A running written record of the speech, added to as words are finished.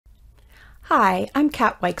Hi, I'm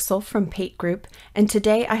Kat Weichsel from Pate Group, and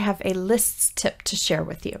today I have a lists tip to share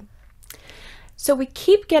with you. So we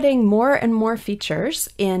keep getting more and more features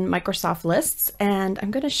in Microsoft Lists, and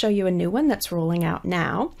I'm going to show you a new one that's rolling out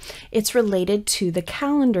now. It's related to the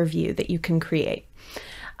calendar view that you can create.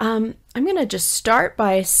 I'm going to just start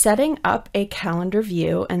by setting up a calendar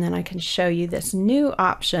view, and then I can show you this new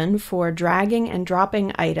option for dragging and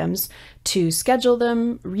dropping items to schedule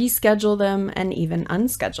them, reschedule them, and even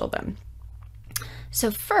unschedule them. So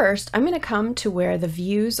first, I'm going to come to where the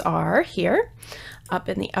views are here, up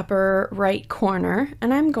in the upper right corner,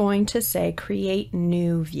 and I'm going to say Create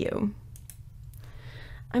New View.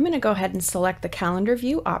 I'm going to go ahead and select the Calendar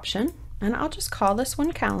View option, and I'll just call this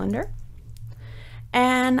one Calendar.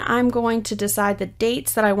 And I'm going to decide the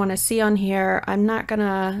dates that I want to see on here. I'm not going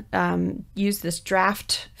to use this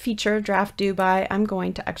draft feature, draft due by. I'm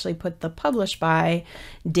going to actually put the publish by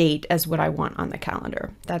date as what I want on the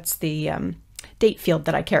calendar. That's the date field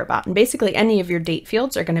that I care about. And basically any of your date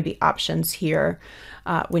fields are going to be options here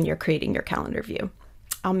when you're creating your calendar view.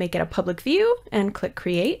 I'll make it a public view and click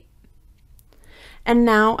Create. And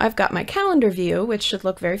now I've got my calendar view, which should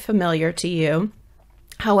look very familiar to you.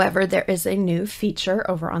 However, there is a new feature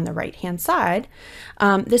over on the right-hand side,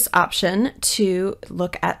 this option to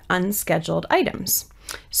look at unscheduled items.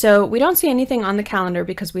 So we don't see anything on the calendar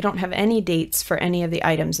because we don't have any dates for any of the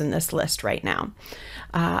items in this list right now.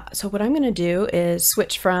 So what I'm going to do is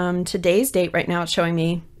switch from today's date. Right now it's showing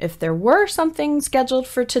me if there were something scheduled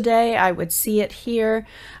for today, I would see it here,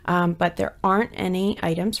 but there aren't any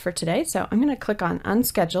items for today. So I'm going to click on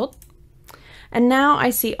Unscheduled. And now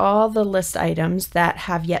I see all the list items that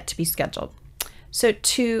have yet to be scheduled. So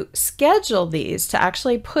to schedule these, to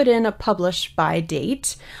actually put in a publish by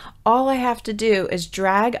date, all I have to do is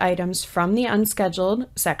drag items from the unscheduled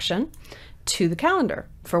section to the calendar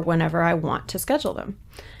for whenever I want to schedule them.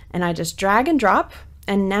 And I just drag and drop,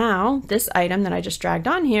 and now this item that I just dragged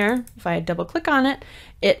on here, if I double click on it,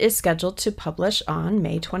 it is scheduled to publish on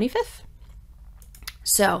May 25th.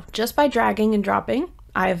 So just by dragging and dropping,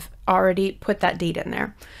 I've already put that date in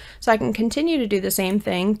there. So I can continue to do the same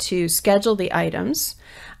thing to schedule the items.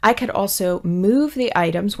 I could also move the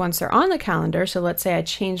items once they're on the calendar. So let's say I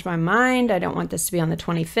change my mind. I don't want this to be on the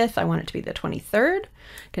 25th. I want it to be the 23rd. I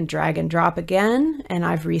can drag and drop again, and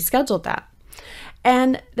I've rescheduled that.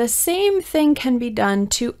 And the same thing can be done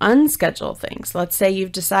to unschedule things. Let's say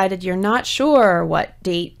you've decided you're not sure what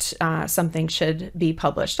date something should be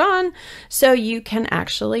published on, so you can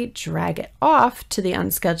actually drag it off to the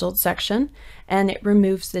unscheduled section and it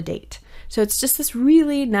removes the date. So it's just this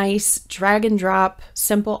really nice drag and drop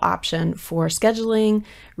simple option for scheduling,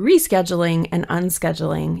 rescheduling, and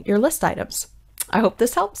unscheduling your list items. I hope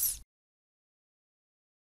this helps.